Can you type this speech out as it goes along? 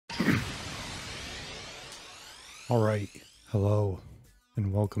Alright, hello,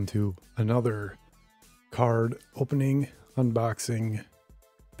 and welcome to another card opening unboxing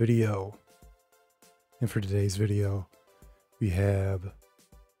video. And for today's video, we have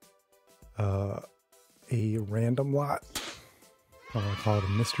a random lot. I want to call it a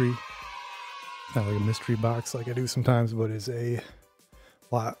mystery. It's not like a mystery box like I do sometimes, but it's a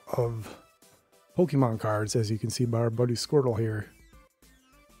lot of Pokemon cards, as you can see by our buddy Squirtle here,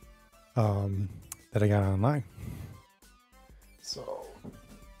 that I got online. So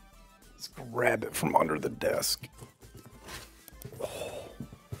let's grab it from under the desk.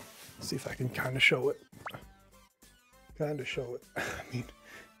 See if I can kind of show it. I mean,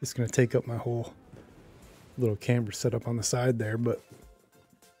 it's going to take up my whole little camera setup on the side there, but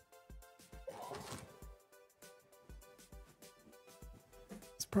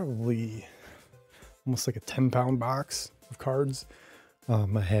it's probably almost like a 10-pound box of cards. I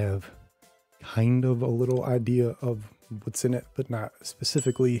have kind of a little idea of what's in it, but not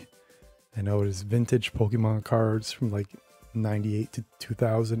specifically. I know it is vintage Pokemon cards from like 98 to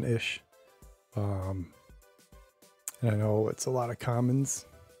 2000-ish. And I know it's a lot of commons.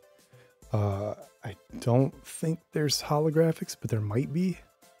 I don't think there's holographics, but there might be.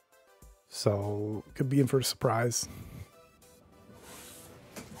 So could be in for a surprise.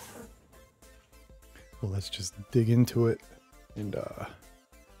 Well, let's just dig into it and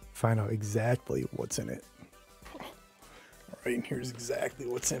find out exactly what's in it. All right, and here's exactly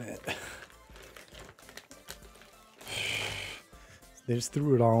what's in it. They just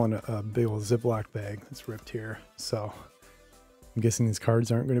threw it all in a big old Ziploc bag that's ripped here. So I'm guessing these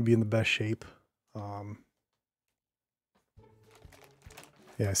cards aren't going to be in the best shape.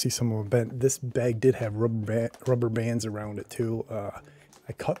 Yeah, I see some of them bent. This bag did have rubber bands around it too.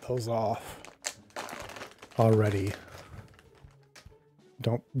 I cut those off already.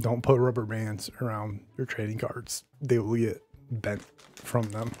 Don't put rubber bands around your trading cards. They will get bent from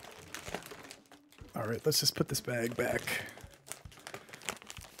them. All right, let's just put this bag back.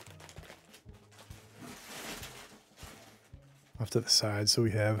 Off to the side so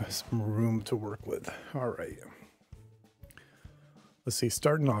we have some room to work with. All right. Let's see,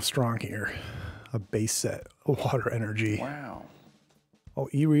 starting off strong here. A base set of Water Energy. Wow. Oh,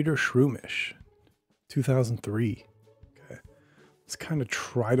 e-reader Shroomish. 2003. Let's kind of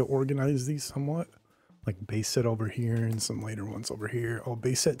try to organize these somewhat. Like base set over here and some later ones over here. Oh,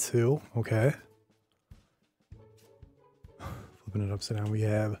 base set 2. Okay. Flipping it upside down, we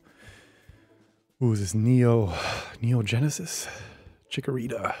have... Ooh, is this Neo Genesis?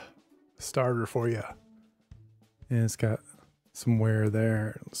 Chikorita. Starter for you. And it's got some wear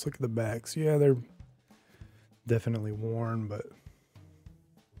there. Let's look at the backs. Yeah, they're definitely worn, but...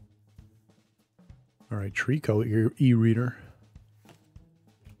 Alright, Trico e-reader.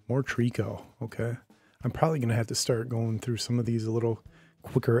 More Trico, okay. I'm probably going to have to start going through some of these a little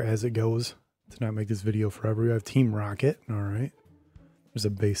quicker as it goes to not make this video forever. We have Team Rocket, all right. There's a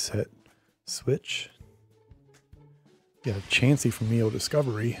base set switch. We got a Chansey from Neo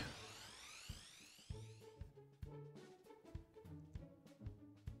Discovery.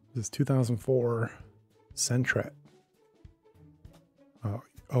 This is 2004 Sentret.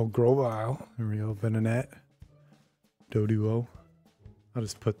 Oh, Grovyle. There we go. Venonat. Doduo. I'll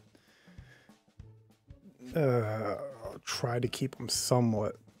just put, I'll try to keep them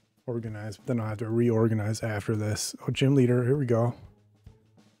somewhat organized, but then I'll have to reorganize after this. Oh, Gym Leader, here we go.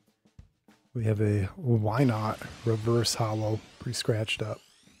 We have a Why Not reverse holo, pretty scratched up.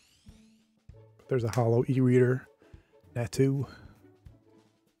 There's a holo e-reader, Natu.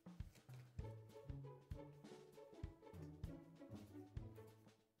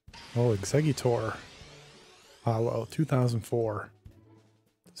 Oh, Exeggutor holo, 2004.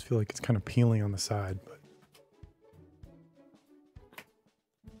 I feel like it's kind of peeling on the side, but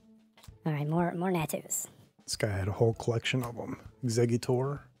all right, more Natus. This guy had a whole collection of them.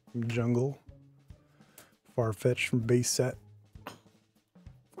 Exeggutor from Jungle, Farfetch from base set.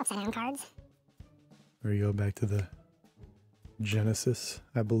 Upside down cards. There you go, back to the Genesis,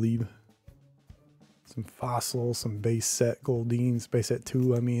 I believe. Some Fossil, some base set Goldines, base set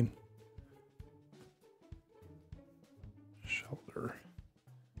 2, I mean. Shelter.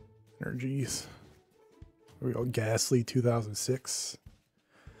 Energies. There we go. Ghastly 2006.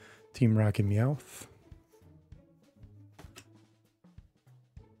 Team Rocket Meowth.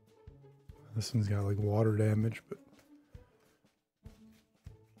 This one's got like water damage, but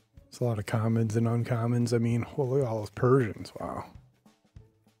it's a lot of commons and uncommons. I mean, well, look at all those Persians. Wow.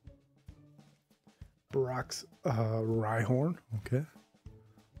 Brock's Rhyhorn. Okay.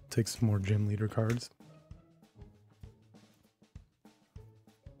 Take some more Gym Leader cards.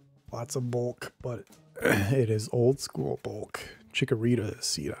 Lots of bulk, but It is old school bulk. Chikorita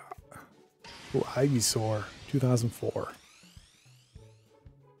Seedot. Ooh, Ivysaur 2004.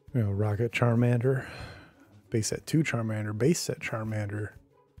 You know, Rocket Charmander. Base set 2 Charmander. Base set Charmander.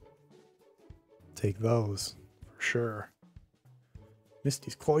 Take those for sure.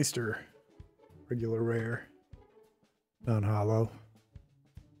 Misty's Cloyster. Regular rare. Non-hollow.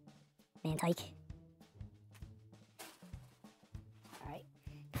 Mantike. Alright.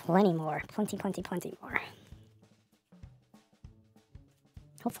 Plenty more. Plenty more.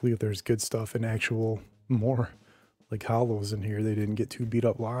 Hopefully if there's good stuff and actual more like hollows in here, they didn't get too beat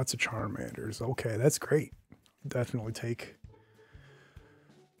up. Lots of Charmanders. Okay, that's great. Definitely take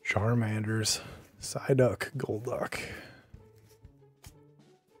Charmanders. Psyduck, Golduck.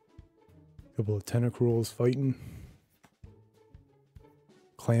 Couple of Tentacruels fighting.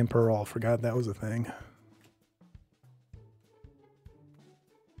 Clamperl, forgot that was a thing.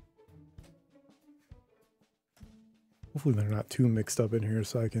 Hopefully they're not too mixed up in here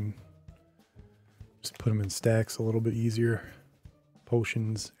so I can just put them in stacks a little bit easier.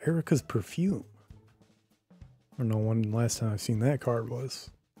 Potions. Erica's Perfume. I don't know when the last time I've seen that card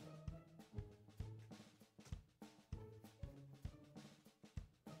was.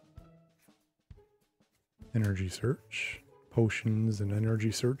 Energy Search. Potions and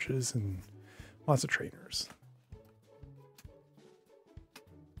energy searches and lots of trainers.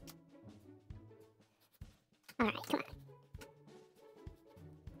 Alright, come on.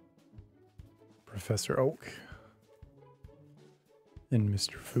 Professor Oak. And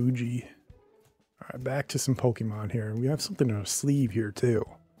Mr. Fuji. Alright, back to some Pokemon here. We have something in our sleeve here too.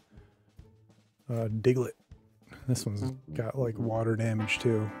 Diglett. This one's got like water damage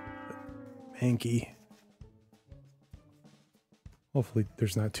too. Mankey. Hopefully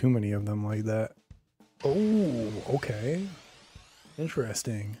there's not too many of them like that. Oh, okay.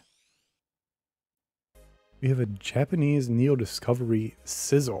 Interesting. We have a Japanese Neo Discovery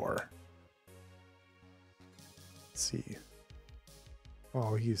Scizor. Let's see.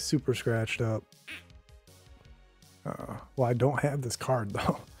 Oh, he's super scratched up. Well, I don't have this card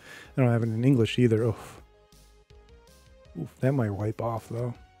though. I don't have it in English either. Oof. Oof, that might wipe off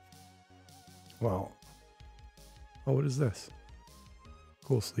though. Well. Oh, what is this?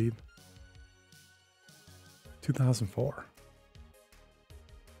 Cool sleeve. 2004.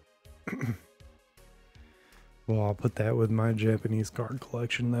 Well, I'll put that with my Japanese card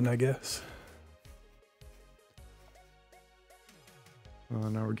collection then, I guess.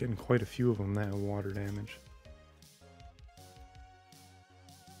 Now we're getting quite a few of them that have water damage.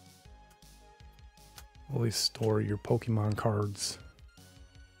 Always store your Pokemon cards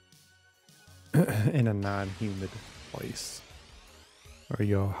in a non-humid place. There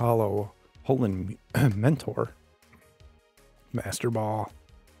you go. Hollow Holen Mentor. Master Ball.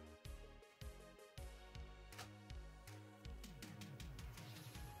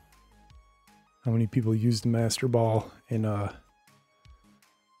 How many people used Master Ball in the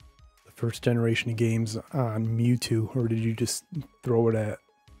first generation of games on Mewtwo? Or did you just throw it at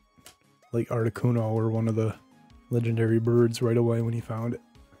like Articuno or one of the legendary birds right away when you found it?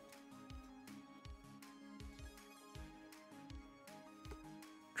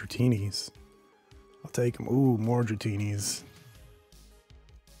 Dratinis. I'll take them. Ooh, more Dratinis.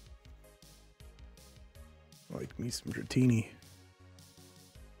 Like me some Dratini.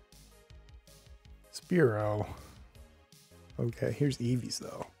 Spearow. Okay, here's Eevees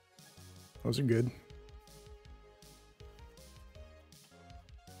though. Those are good.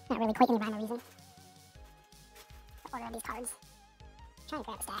 Not really quite any rhyme or reason. The order of these cards. Trying to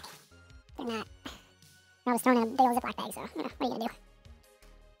grab a stack. They're not. I was thrown in a big old Ziploc bag, so what are you gonna do?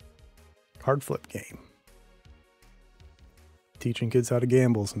 Card flip game. Teaching kids how to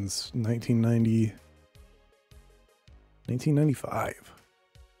gamble since 1995.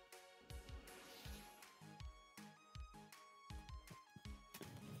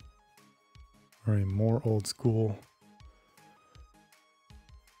 All right, more old school.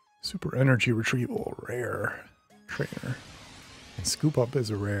 Super energy retrieval, rare trainer. And scoop up is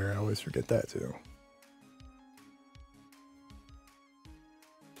a rare. I always forget that too.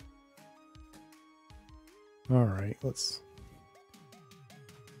 All right, let's.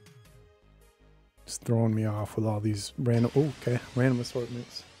 Just throwing me off with all these random. Oh, okay, random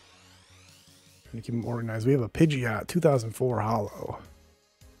assortments. Trying to keep them organized. We have a Pidgeot 2004 Hollow.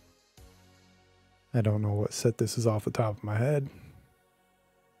 I don't know what set this is off the top of my head.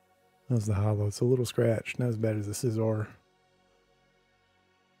 That was the Hollow. It's a little scratched. Not as bad as the Scizor.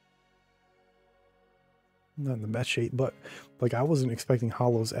 Not in the best shape, but like I wasn't expecting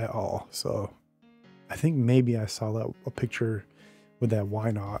hollows at all. So I think maybe I saw that a picture with that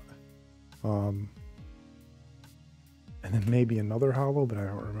Why Not. and then maybe another holo, but I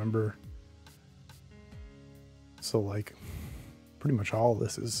don't remember. So like pretty much all of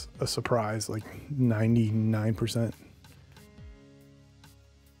this is a surprise, like 99%.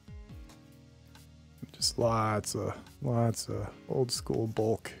 Just lots of old school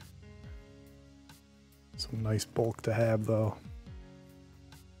bulk. Some nice bulk to have though.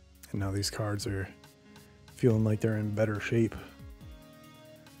 And now these cards are feeling like they're in better shape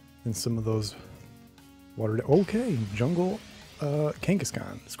than some of those watered. Okay, Jungle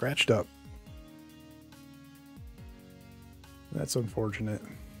Kangaskhan scratched up. That's unfortunate.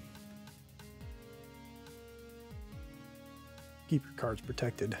 Keep your cards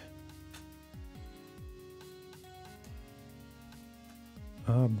protected.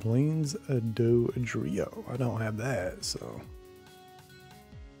 Blaine's Dodrio. I don't have that, so.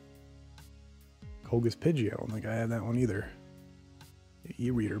 Koga's Pidgey. I don't think I had that one either.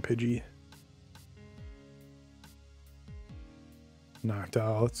 E-Reader Pidgey. Knocked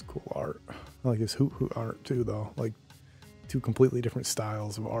out. That's cool art. I like his Hoot Hoot art too, though. Like two completely different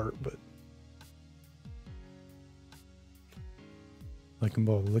styles of art, but like them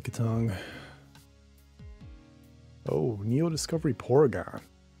both. Lickitung. Oh, Neo Discovery Porygon.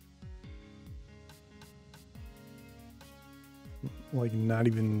 Like, not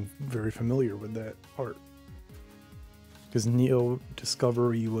even very familiar with that art. Because Neo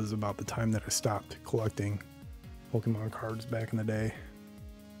Discovery was about the time that I stopped collecting Pokemon cards back in the day.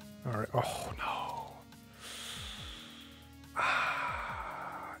 Alright, oh no.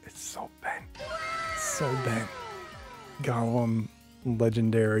 It's so bent. It's so bent. Golem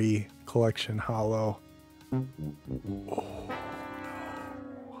Legendary Collection Holo. Oh no.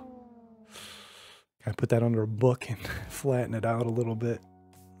 Gotta put that under a book and flatten it out a little bit.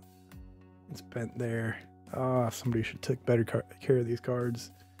 It's bent there. Somebody should take better care of these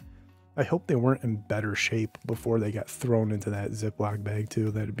cards. I hope they weren't in better shape before they got thrown into that Ziploc bag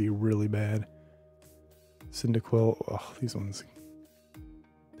too. That'd be really bad. Cyndaquil. Oh, these ones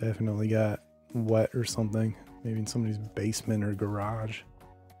definitely got wet or something. Maybe in somebody's basement or garage.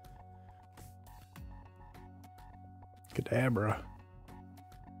 Kadabra.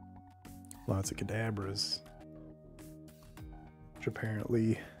 Lots of Kadabras. Which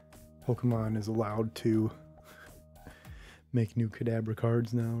apparently Pokemon is allowed to make new Kadabra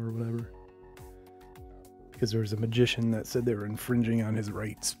cards now or whatever. Because there was a magician that said they were infringing on his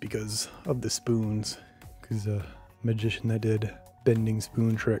rights because of the spoons. Because a magician that did bending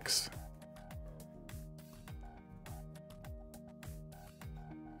spoon tricks.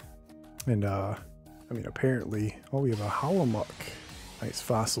 And I mean, apparently, oh, we have a Holomuck. Nice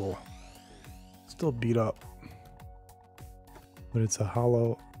fossil. Still beat up. But it's a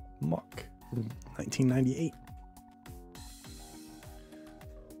Holomuck from 1998.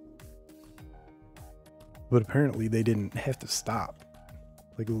 But apparently they didn't have to stop.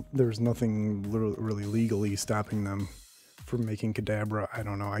 Like, there's nothing really legally stopping them from making Kadabra. I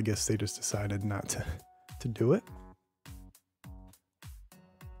don't know. I guess they just decided not to do it.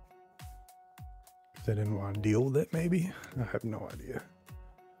 They didn't want to deal with it, maybe? I have no idea.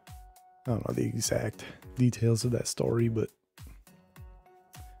 I don't know the exact details of that story, but...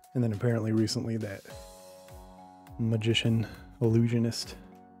 And then apparently recently that magician, illusionist,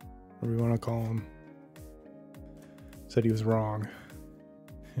 whatever you want to call him, said he was wrong.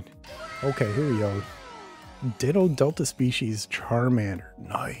 Okay, here we go. Ditto Delta Species Charmander.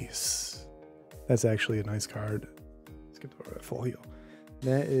 Nice. That's actually a nice card. Let's get over that full heal.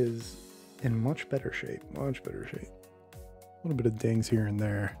 That is in much better shape. Much better shape. A little bit of dings here and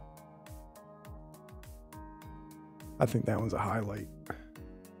there. I think that one's a highlight.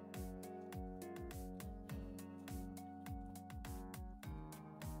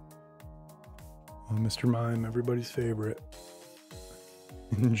 Oh, Mr. Mime, everybody's favorite.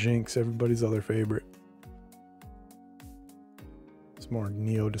 And Jinx, everybody's other favorite. It's more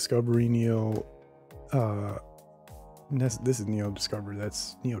Neo Discovery, Neo... this is Neo Discovery,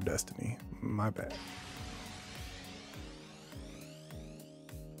 that's Neo Destiny. My bad.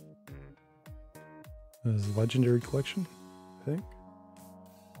 This is Legendary Collection, I think.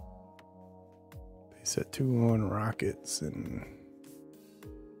 They set 2-1 Rockets, and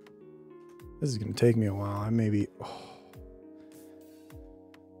this is gonna take me a while. I maybe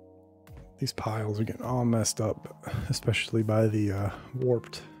these piles are getting all messed up, especially by the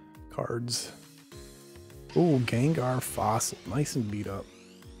warped cards. Ooh, Gengar Fossil, nice and beat up.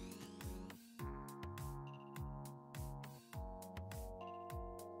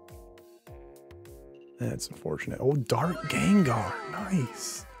 That's unfortunate. Oh, Dark Gengar,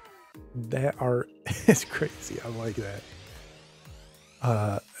 nice. That art is crazy. I like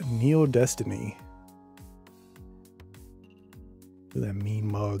that. Neo Destiny. Look at that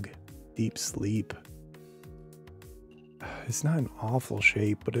mean mug. Deep sleep. It's not an awful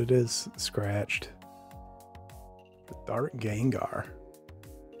shape, but it is scratched. The Dark Gengar.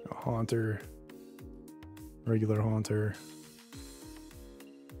 A Haunter. Regular Haunter.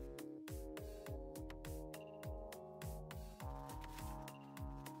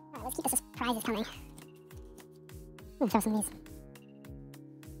 Alright, let's keep the surprises coming. I'm gonna throw some of these.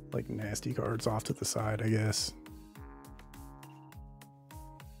 Like nasty cards off to the side, I guess.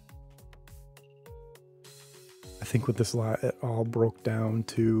 I think with this lot, it all broke down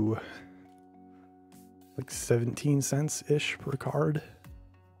to like 17 cents-ish per card.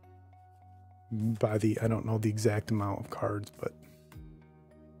 I don't know the exact amount of cards, but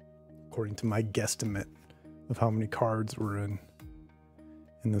according to my guesstimate of how many cards were in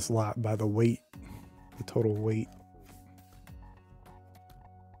this lot by the weight, the total weight.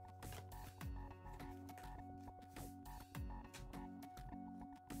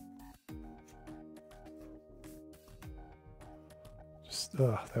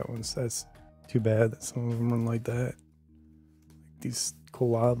 That's too bad that some of them run like that. Like these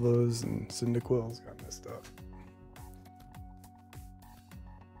Colabas and Cyndaquils got messed up.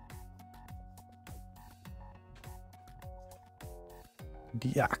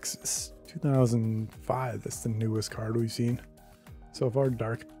 Deoxys 2005. That's the newest card we've seen so far.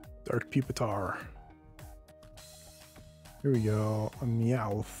 Dark Pupitar. Here we go. A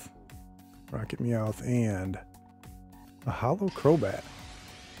Meowth, Rocket Meowth, and a Hollow Crobat.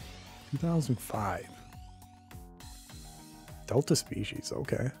 2005. Delta species,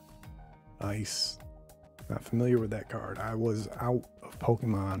 okay. Nice. Not familiar with that card. I was out of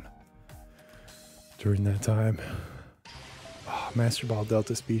Pokemon during that time. Oh, Master Ball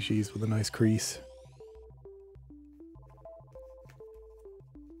Delta species with a nice crease.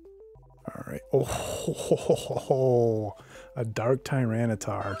 Alright. Oh, a Dark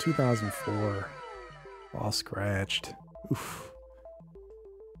Tyranitar, 2004. All scratched. Oof.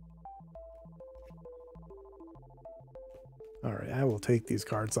 Alright, I will take these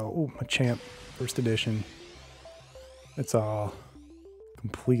cards all. Oh, Machamp, first edition. It's all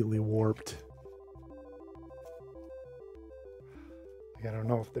completely warped. Like, I don't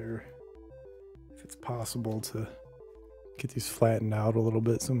know if it's possible to get these flattened out a little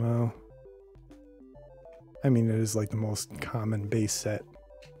bit somehow. I mean, it is like the most common base set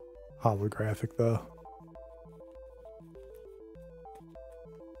holographic though.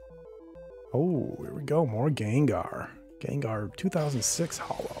 Oh, here we go, more Gengar. Gengar 2006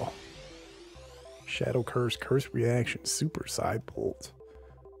 Hollow. Shadow Curse, Curse Reaction, Super Side Bolt.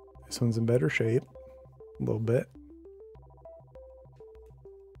 This one's in better shape. A little bit.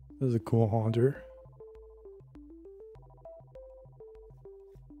 This is a cool Haunter.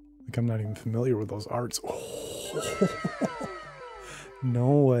 Like I'm not even familiar with those arts. Oh,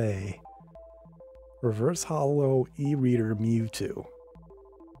 no way. Reverse Hollow E-Reader Mewtwo.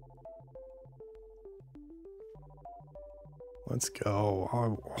 Let's go.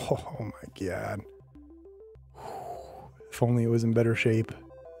 Oh my god. If only it was in better shape.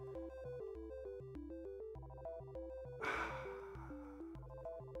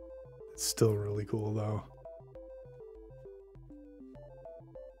 It's still really cool though.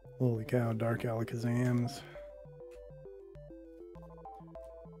 Holy cow, Dark Alakazams.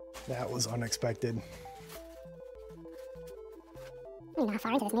 That was unexpected. I don't know how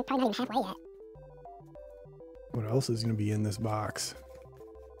far into this, maybe probably not even halfway yet. What else is going to be in this box?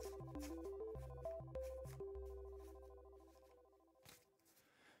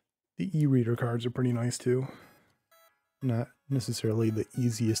 The e-reader cards are pretty nice too. Not necessarily the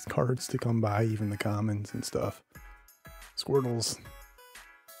easiest cards to come by, even the commons and stuff. Squirtles.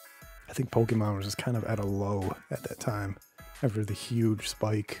 I think Pokemon was just kind of at a low at that time after the huge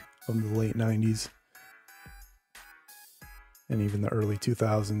spike of the late 90s. And even the early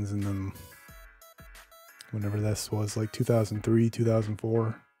 2000s, and then whenever this was, like 2003,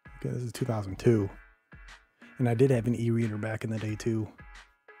 2004. Okay, this is 2002. And I did have an e-reader back in the day too.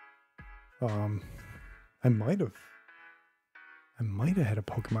 I might have had a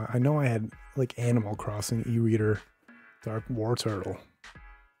Pokemon. I know I had like Animal Crossing e-reader, Dark War Turtle.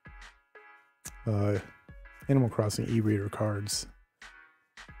 Animal Crossing e-reader cards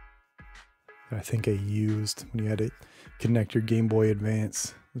that I think I used when you had to connect your Game Boy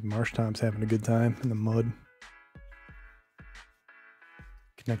Advance. Marsh Tom's having a good time in the mud.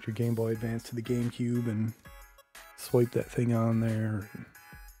 Connect your Game Boy Advance to the GameCube and swipe that thing on there.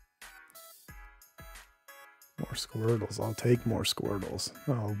 More Squirtles. I'll take more Squirtles.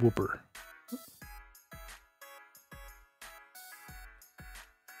 Oh, Whooper.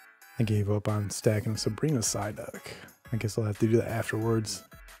 I gave up on stacking Sabrina's Psyduck. I guess I'll have to do that afterwards.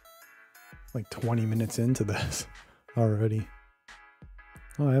 Like 20 minutes into this already.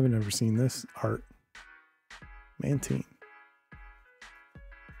 Oh, I haven't ever seen this art. Mantine.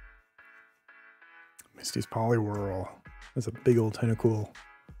 Misty's Poliwhirl. That's a big old tentacle.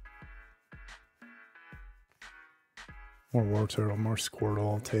 More Wartortle, more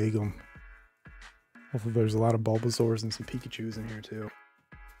Squirtle. I'll take them. Hopefully there's a lot of Bulbasaurs and some Pikachus in here too.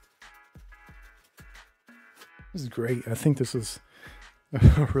 This is great. I think this is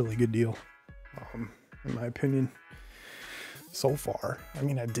a really good deal, in my opinion, so far. I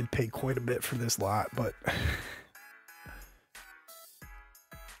mean, I did pay quite a bit for this lot, but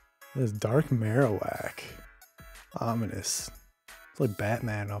this Dark Marowak. Ominous. It's like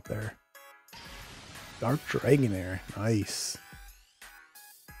Batman up there. Dark Dragonair. Nice.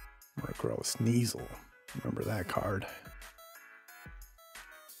 Murkrow Sneasel. Remember that card.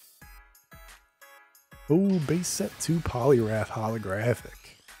 Oh, base set 2 Poliwrath holographic.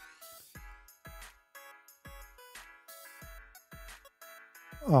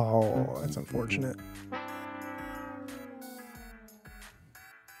 Oh, that's unfortunate.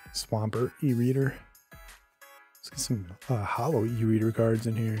 Swampert e-reader. Let's get some hollow e-reader cards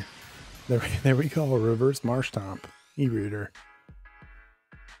in here. There we go. Reverse Marshtomp e-reader.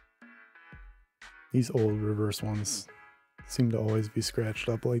 These old reverse ones seem to always be scratched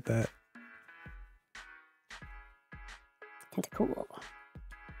up like that. Tentacool.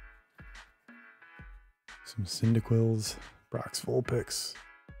 Some Cyndaquils. Brock's Vulpix.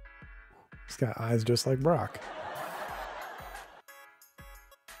 He's got eyes just like Brock.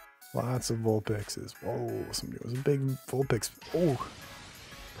 Lots of Vulpixes. Whoa, somebody was a big Vulpix. Oh,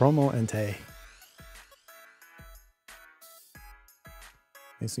 Promo Entei.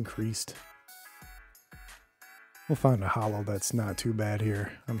 Nice increased. We'll find a hollow that's not too bad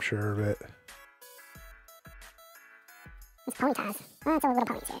here. I'm sure of it. It's Ponytas. Oh, it's a little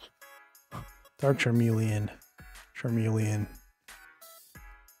ponies here. Dark Charmeleon. Charmeleon.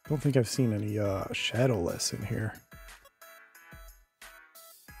 Don't think I've seen any Shadowless in here.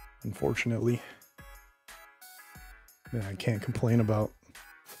 Unfortunately. Yeah, I can't complain about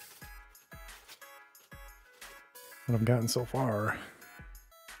what I've gotten so far.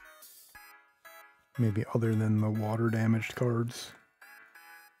 Maybe other than the water damaged cards.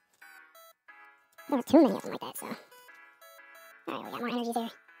 There's too many of them like that, so. Alright, we got more energies here.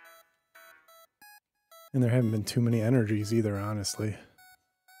 And there haven't been too many energies either, honestly.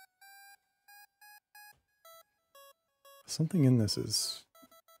 Something in this is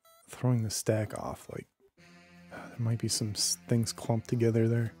throwing the stack off. Like, there might be some things clumped together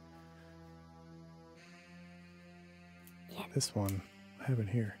there. Yeah, this one I have in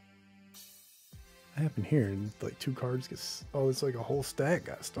here. I have in here, and like 2 cards get. Oh, it's like a whole stack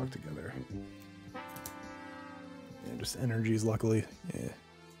got stuck together. Yeah, just energies, luckily. Yeah.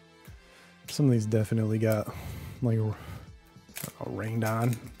 Some of these definitely got like rained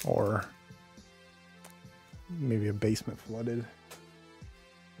on, or maybe a basement flooded.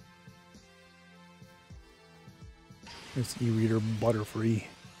 This e-reader Butterfree.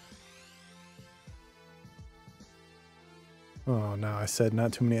 Oh no, I said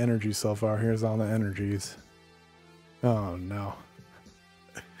not too many energies so far. Here's all the energies. Oh no.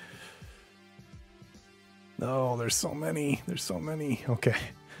 No, there's so many. There's so many. Okay,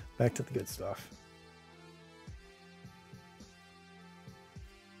 back to the good stuff.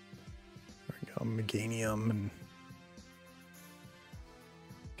 There we go, Meganium, and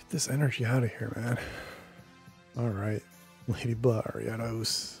get this energy out of here, man. Alright, Ladybug,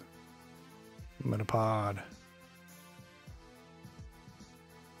 Ariados, Metapod,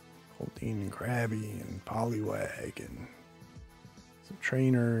 Holding and Krabby, and Poliwag, and some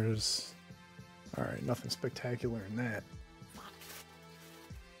trainers. Alright, nothing spectacular in that.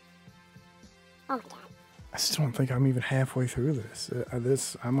 Oh my god. I still don't think I'm even halfway through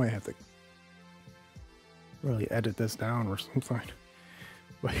this. I might have to really edit this down or something.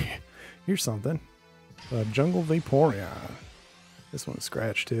 But here's something. Jungle Vaporeon. This one's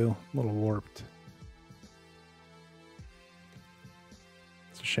scratched too. A little warped.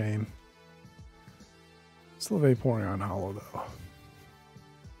 It's a shame. Still a Vaporeon hollow though.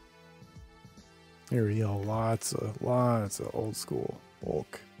 Here we go. Lots of old school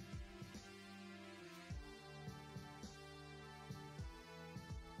bulk.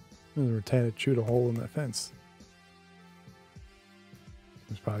 There's a Rattata chewed a hole in that fence.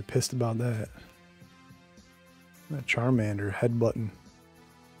 He was probably pissed about that. That Charmander headbutting.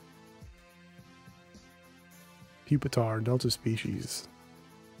 Pupitar, Delta species.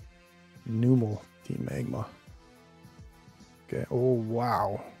 Numel, Team Magma. Okay, oh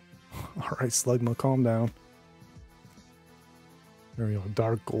wow. Alright, Slugma, calm down. There we go,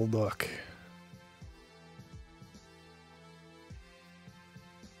 Dark Golduck.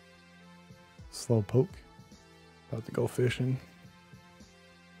 Slowpoke. About to go fishing.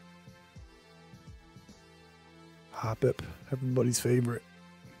 Hoppip, everybody's favorite.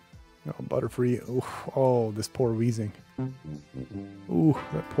 Oh, Butterfree. Oh, this poor Weezing. Ooh,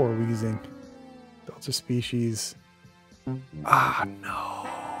 that poor Weezing. Delta species. Ah, no.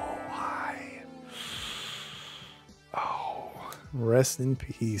 Why? Oh, rest in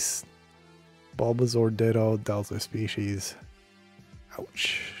peace. Bulbasaur Ditto, Delta species.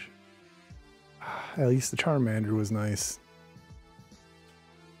 Ouch. At least the Charmander was nice.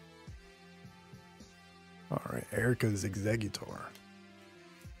 Alright, Erica's Executor.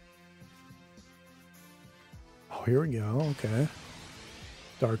 Oh, here we go. Okay.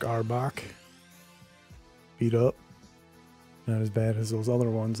 Dark Arbok. Beat up. Not as bad as those other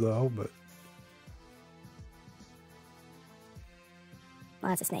ones, though, but...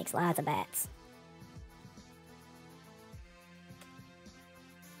 Lots of snakes, lots of bats.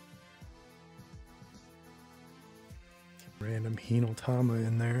 Random Hinotama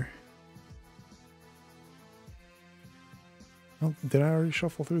in there. Oh, did I already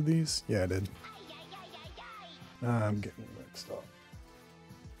shuffle through these? Yeah, I did. I'm getting mixed up.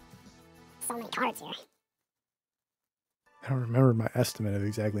 So many cards here. I don't remember my estimate of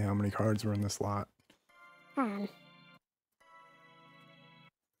exactly how many cards were in this lot. It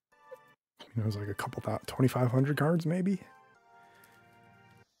was like a couple 2,500 cards, maybe.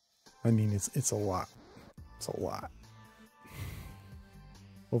 I mean, it's a lot. It's a lot.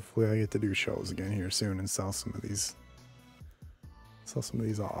 Hopefully, I get to do shows again here soon and sell some of these. Sell some of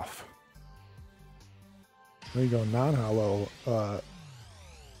these off. There you go, non-hollow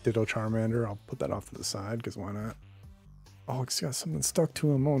Ditto Charmander. I'll put that off to the side because why not? Oh, it's got something stuck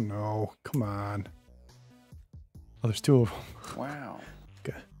to him. Oh no, come on. Oh, there's two of them. Wow.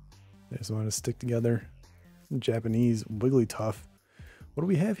 Okay. They just want to stick together. Japanese Wigglytuff. What do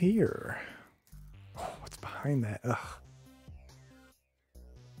we have here? Oh, what's behind that? Ugh.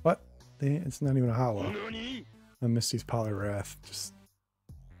 What? It's not even a hollow. I Misty's Poliwrath. Just.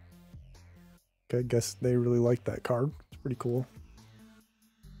 I guess they really like that card. It's pretty cool.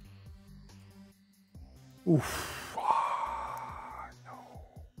 Oof. Ah, no.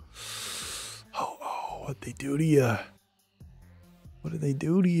 Oh, what'd they do to you? What did they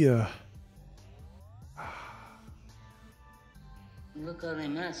do to you? Look how they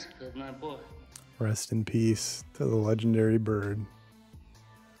massacred my boy. Rest in peace to the legendary bird.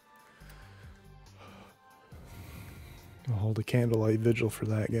 I'll hold a candlelight vigil for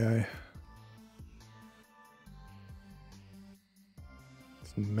that guy.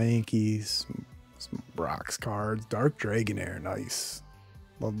 Some Mankeys, some Brock's cards. Dark Dragonair, nice.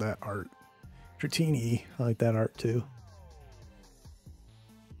 Love that art. Dratini, I like that art too.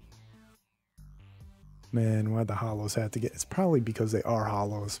 Man, why'd the hollows have to get... It's probably because they are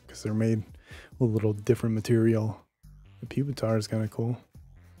hollows, because they're made with a little different material. The Pupitar is kind of cool.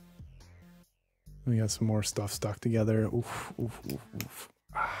 We got some more stuff stuck together. Oof, oof, oof, oof.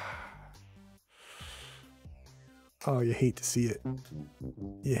 Oh, you hate to see it.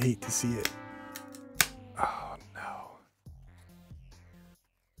 You hate to see it. Oh, no.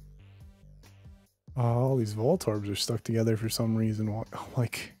 Oh, all these Voltorbs are stuck together for some reason.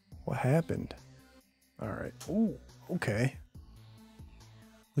 What happened? All right. Ooh, okay.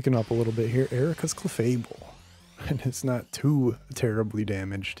 Looking up a little bit here. Erica's Clefable. And it's not too terribly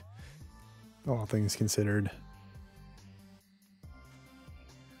damaged. All things considered.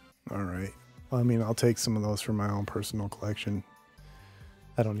 All right. Well, I mean, I'll take some of those for my own personal collection.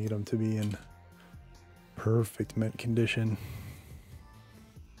 I don't need them to be in perfect mint condition.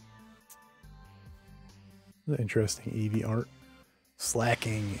 Interesting Eevee art.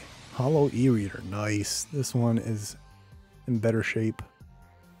 Slacking. Hollow E-Reader. Nice. This one is in better shape.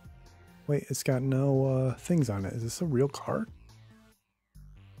 Wait, it's got no things on it. Is this a real card?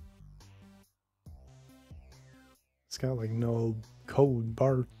 It's got like no code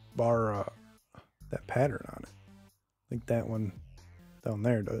bar that pattern on it. I think that one down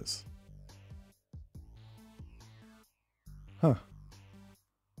there does. Huh.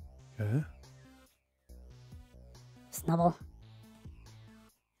 Okay. Snubble.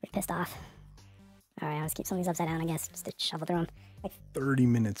 Pretty pissed off. Alright, I'll just keep some of these upside down, I guess, just to shuffle through them. Like 30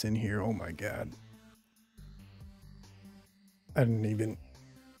 minutes in here. Oh my god. I didn't even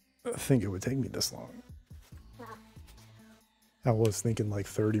think it would take me this long. I was thinking like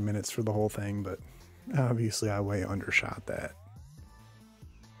 30 minutes for the whole thing, but obviously I way undershot that.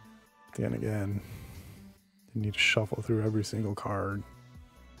 But then again, you need to shuffle through every single card.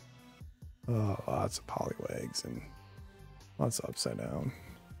 Oh, lots of Poliwags and That's upside down.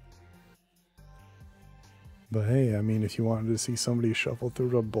 But hey, I mean, if you wanted to see somebody shuffle through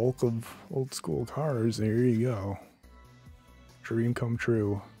the bulk of old school cars, there you go. Dream come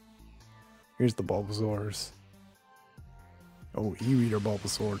true. Here's the Bulbasaurs. Oh, E-Reader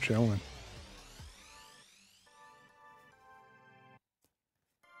Bulbasaur chilling.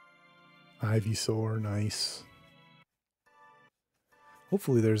 Ivysaur, nice.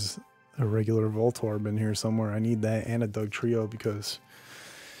 Hopefully there's a regular Voltorb in here somewhere. I need that and a Doug Trio because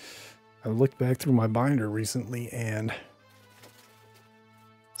I looked back through my binder recently and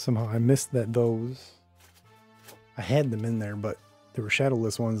somehow I missed that those. I had them in there, but they were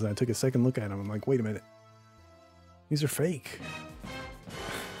shadowless ones, and I took a second look at them. I'm like, wait a minute. These are fake.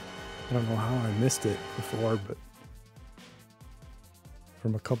 I don't know how I missed it before, but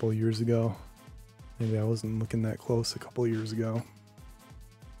from a couple of years ago. Maybe I wasn't looking that close a couple of years ago.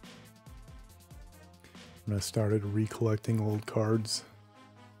 When I started recollecting old cards.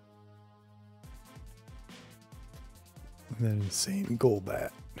 And then insane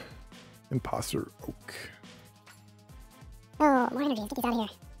Golbat. Imposter Oak. Oh, more energy. Get these out of here.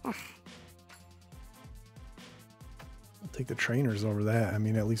 Ugh. I'll take the trainers over that. I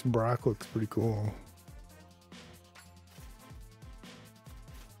mean, at least Brock looks pretty cool.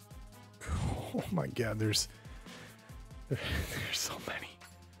 Oh my god, there's so many.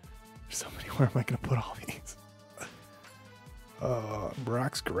 There's so many. Where am I gonna put all these?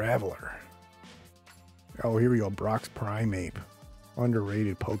 Brock's Graveler. Oh, here we go. Brock's Primeape.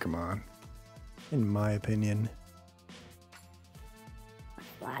 Underrated Pokemon, in my opinion.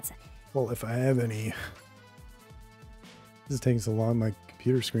 Lots of... Well, if I have any... This is taking so long, my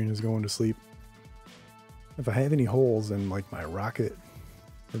computer screen is going to sleep. If I have any holes in like my Rocket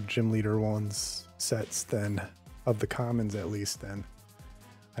or Gym Leader ones sets, then of the commons at least, then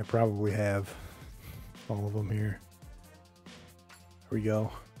I probably have all of them here. Here we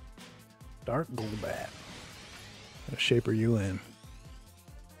go. Dark Golbat. What shape are you in?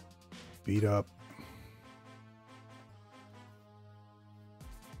 Beat up.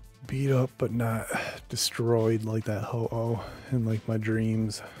 Beat up but not destroyed like that Ho-Oh in like my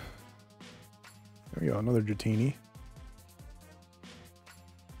dreams. There we go, another Dratini.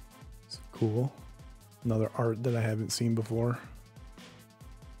 It's cool. Another art that I haven't seen before.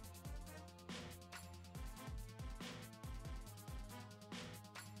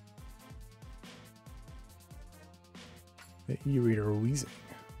 The E-Reader Wheezing.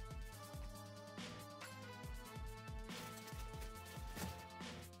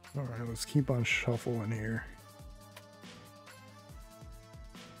 Alright, let's keep on shuffling here.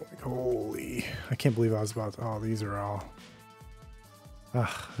 Like, holy, I can't believe I was about to, oh, these are all,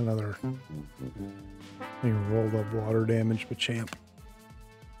 another rolled up water damage, but champ.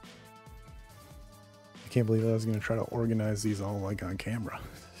 I can't believe I was going to try to organize these all like on camera.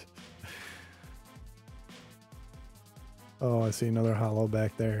 Oh, I see another hollow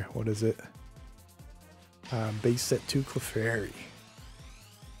back there. What is it? Base set 2 Clefairy.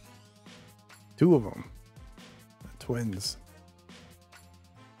 2 of them. Twins.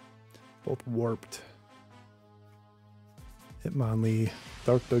 Both warped. Hitmonlee,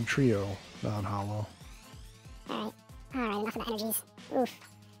 Dark Doug Trio, non-hollow. Alright, enough of the energies. Oof.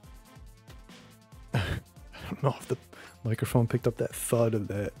 I don't know if the microphone picked up that thud of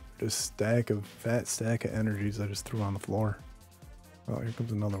that just fat stack of energies I just threw on the floor. Oh, here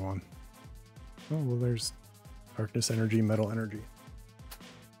comes another one. Oh, well, there's Darkness Energy, Metal Energy.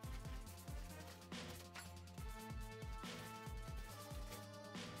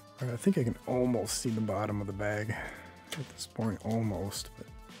 I think I can almost see the bottom of the bag at this point, almost. But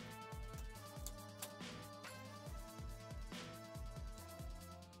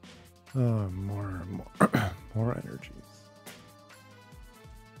more more energies.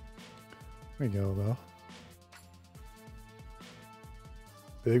 There we go, though.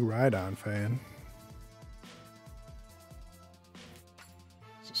 Big Rhydon fan.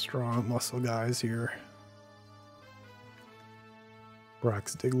 Some strong muscle guys here.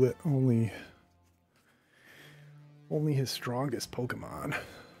 Brock's Diglett, only his strongest Pokemon.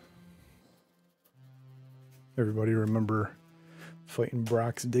 Everybody remember fighting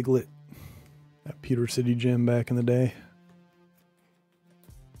Brock's Diglett at Peter City Gym back in the day?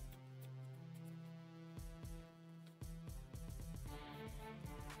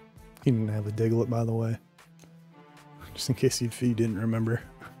 He didn't have a Diglett, by the way. Just in case if you didn't remember.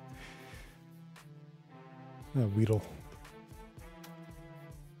 Weedle.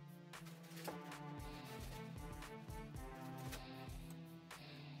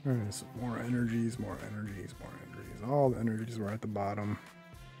 Alright, so more energies, more energies, more energies. All the energies were at the bottom.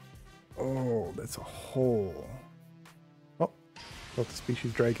 Oh, that's a hole. Oh, Both the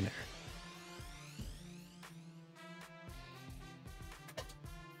species Dragonair.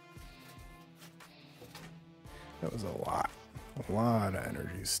 That was a lot of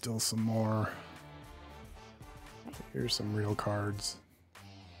energy. Still some more. Here's some real cards.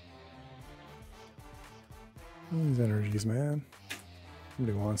 These energies, man.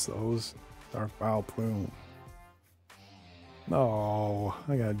 Somebody wants those. Dark Bow Plume. No,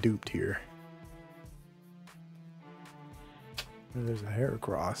 I got duped here. There's a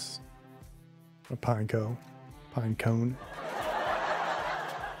Heracross. A Pineco. Pinecone.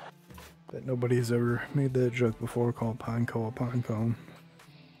 Bet nobody's ever made that joke before, called Pineco a Pinecone.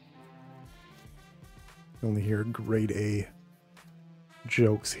 You only hear grade A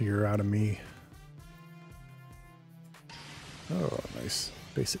jokes here out of me. Oh, nice.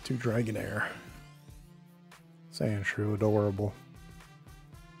 Basic 2 Dragonair. Sandshrew, adorable.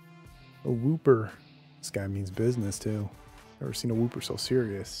 A Wooper. This guy means business too. Never seen a Wooper so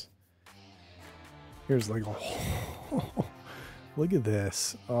serious. Here's like a look at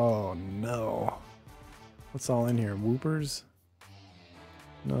this. Oh no. What's all in here? Woopers?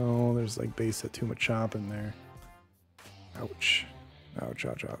 No, there's like basic 2 Machop in there. Ouch. Ouch,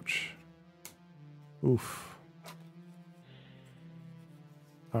 ouch, ouch. Oof.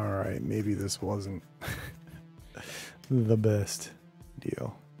 Alright, maybe this wasn't the best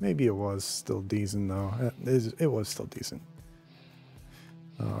deal. Maybe it was still decent though. It was still decent.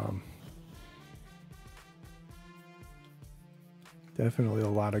 Definitely a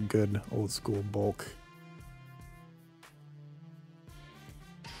lot of good old school bulk.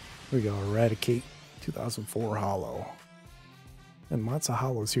 Here we go, Eradicate 2004 Hollow. And lots of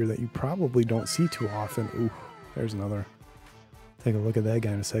hollows here that you probably don't see too often. Ooh, there's another. Take a look at that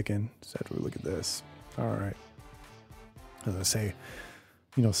guy in a second. Just after we look at this. Alright. As I say,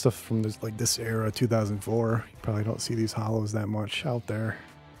 you know, stuff from this, like this era, 2004. You probably don't see these hollows that much out there.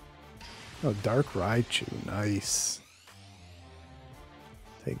 Oh, Dark Raichu. Nice.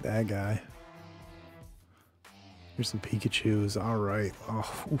 Take that guy. Here's some Pikachus. Alright.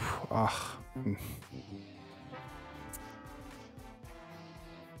 Oh, oof, ah.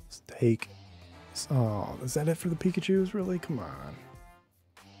 Let's take. Oh, is that it for the Pikachus? Really? Come on.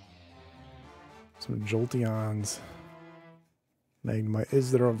 Some Jolteons. Magnemite.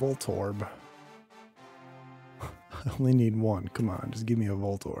 Is there a Voltorb? I only need one. Come on, just give me a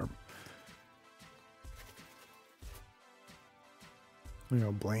Voltorb. You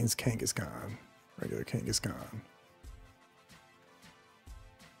know, Blaine's Kangaskhan. Regular Kangaskhan.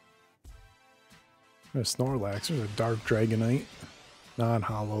 There's a Snorlax. There's a Dark Dragonite.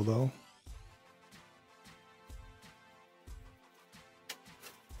 Non-hollow, though.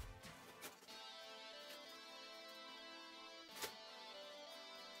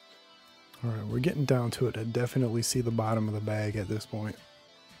 Alright, we're getting down to it. I definitely see the bottom of the bag at this point.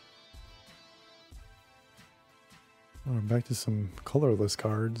 Alright, back to some colorless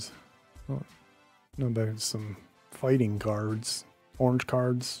cards. Oh, no, back to some fighting cards. Orange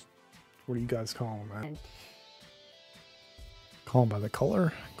cards. What do you guys call them, man? Call them by the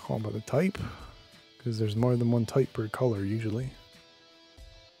color? Call them by the type? Because there's more than one type per color, usually.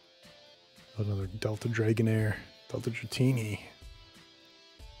 Another Delta Dragonair. Delta Dratini.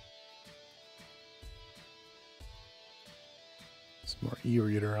 Some more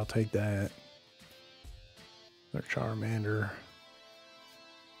E-Reader, I'll take that. Another Charmander.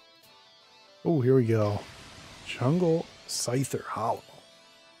 Oh, here we go. Jungle Scyther Hollow.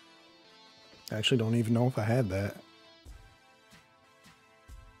 I actually don't even know if I had that.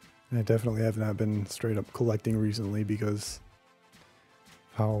 I definitely have not been straight up collecting recently because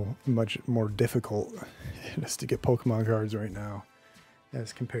how much more difficult it is to get Pokemon cards right now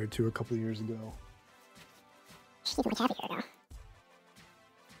as compared to a couple of years ago. She's much happier now.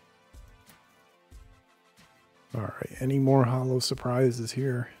 Alright, any more hollow surprises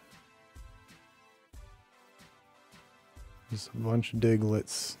here? Just a bunch of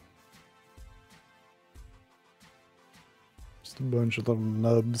Diglets. Just a bunch of little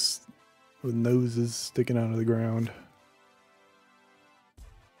nubs with noses sticking out of the ground.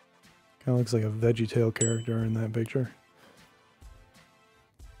 Kind of looks like a VeggieTale character in that picture.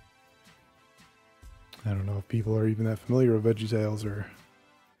 I don't know if people are even that familiar with VeggieTales or...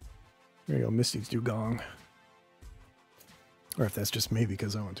 There you go, Misty's Dugong. Or if that's just me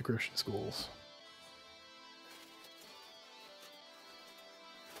because I went to Christian schools.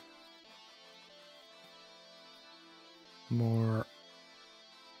 More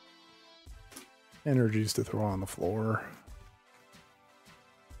energies to throw on the floor.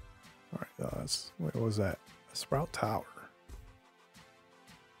 Alright, what was that? A Sprout Tower.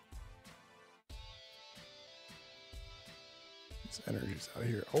 This energy's out of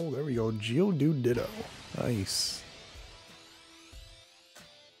here. Oh, there we go. Geodude Ditto. Nice.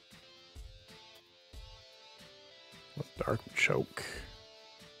 Dark Choke.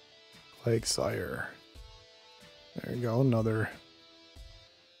 Plague Sire. There you go. Another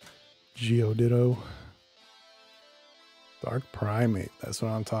Geodude. Dark Primate. That's what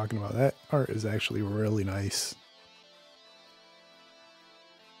I'm talking about. That art is actually really nice.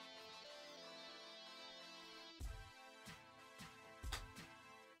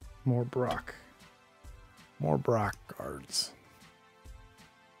 More Brock. More Brock cards.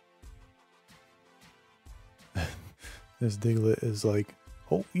 This Diglett is like,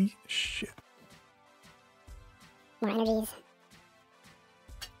 holy shit. More energies.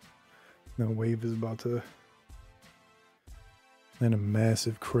 Now Wave is about to land a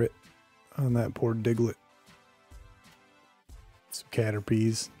massive crit on that poor Diglett. Some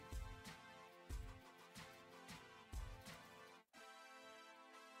Caterpies.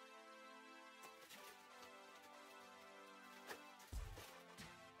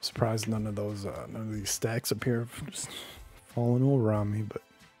 Surprised none of these stacks up here have just fallen over on me, but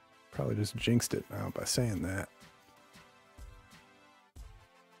probably just jinxed it now by saying that.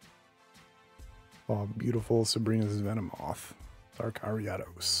 Oh, beautiful Sabrina's Venomoth. Dark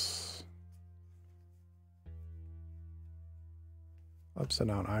Ariados. Upside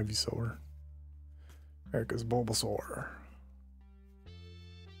down Ivysaur. Erica's Bulbasaur.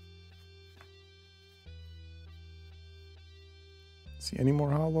 See any more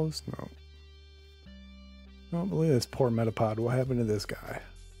hollows? No. Oh, look at this poor Metapod. What happened to this guy?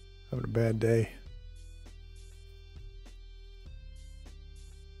 Having a bad day.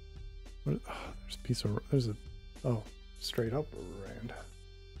 What, oh, there's a piece of... There's a... Oh, straight up Rand.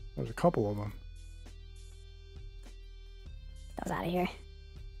 There's a couple of them. Those out of here.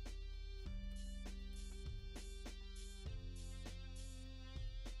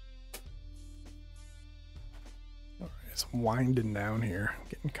 It's winding down here.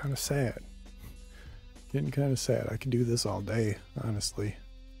 Getting kind of sad. Getting kind of sad. I could do this all day, honestly.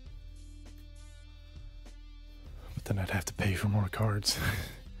 But then I'd have to pay for more cards.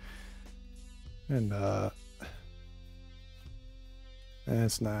 And,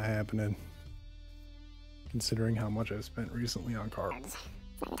 that's not happening. Considering how much I've spent recently on cards.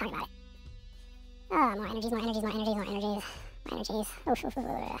 Not even talking about it. Oh, more energies, more energies, more energies, more energies. More energies. Oof, oof, oof,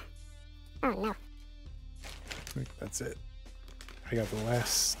 oof. Oh, no. I think that's it. I got the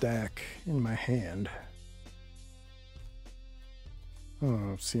last stack in my hand.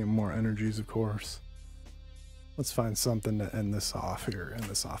 Oh, seeing more energies, of course. Let's find something to end this off here. End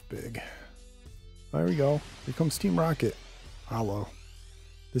this off big. There we go. Here comes Team Rocket. Hollow.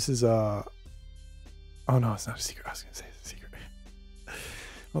 This is oh no, it's not a secret. I was gonna say it's a secret. I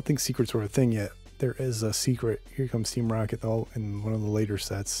don't think secrets were a thing yet. There is a secret. Here comes Team Rocket though in one of the later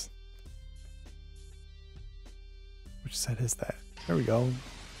sets. Which set is that? There we go.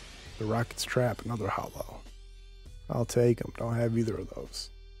 The Rocket's Trap, another hollow. I'll take them. Don't have either of those.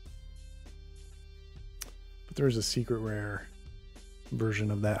 But there's a secret rare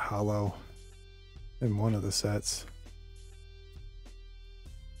version of that hollow in one of the sets.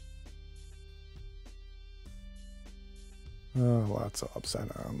 Oh, lots of upside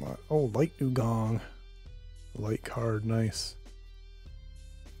down. Oh, Light Dugong. Light card, nice.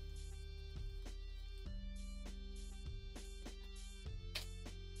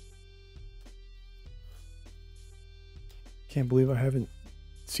 Can't believe I haven't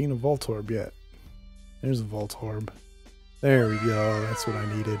seen a Voltorb yet. There's a Voltorb. There we go. That's what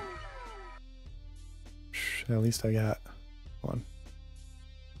I needed. At least I got one.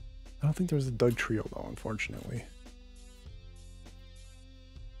 I don't think there was a Doug Trio though, unfortunately.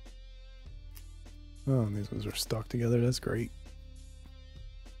 Oh, and these ones are stuck together. That's great.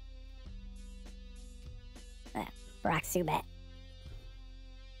 Brock Zubat.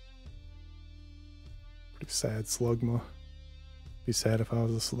 Pretty sad Slugma. Be sad if I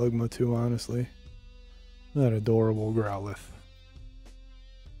was a Slugma too, honestly. That adorable Growlithe.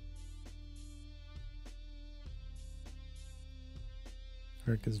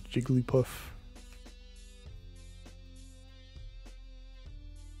 Erica's Jigglypuff.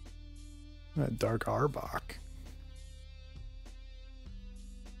 That Dark Arbok.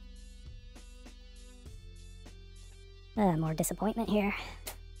 More disappointment here.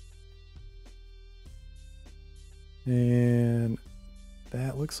 And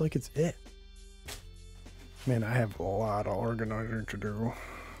that looks like it's it. Man, I have a lot of organizing to do.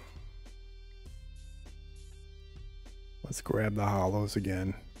 Let's grab the hollows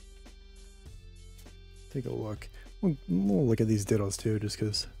again. Take a look. We'll look at these Dittos too, just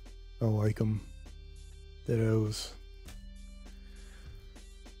because I like them. Dittos.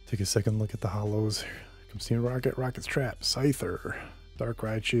 Take a second look at the hollows. Come Steam Rocket, Rocket's Trap, Scyther, Dark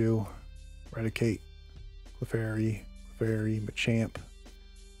Raichu, Raticate, Clefairy, Machamp,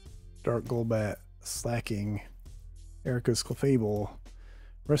 Dark Golbat, Slacking, Erica's Clefable,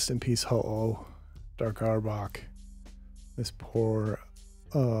 Rest in Peace Ho-Oh, Dark Arbok, this poor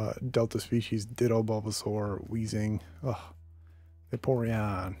Delta species Ditto Bulbasaur, Weezing,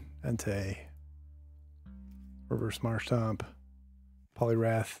 Vaporeon, Entei, Reverse Marshtomp,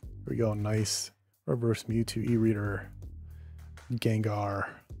 Poliwrath, here we go, nice, Reverse Mewtwo, E-Reader, Gengar,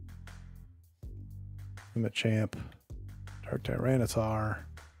 Machamp, Dark Tyranitar,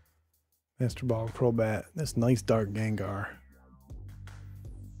 Master Ball, Crobat, this nice Dark Gengar,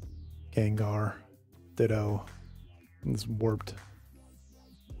 Ditto, and this warped,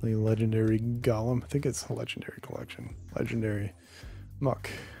 the legendary Golem, I think it's a legendary collection, legendary Muck,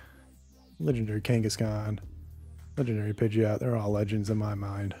 legendary Kangaskhan, legendary Pidgeot, they're all legends in my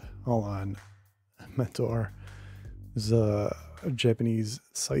mind, all on Mentor. There's a Japanese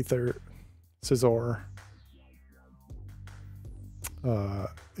Scyther, Scizor,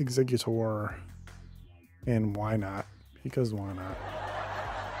 Executor, and why not? Because why not?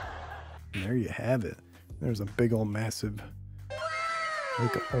 And there you have it. There's a big old massive,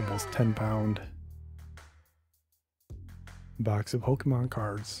 like almost 10-pound box of Pokemon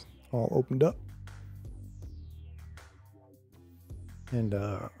cards all opened up. And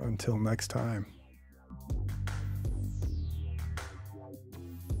until next time.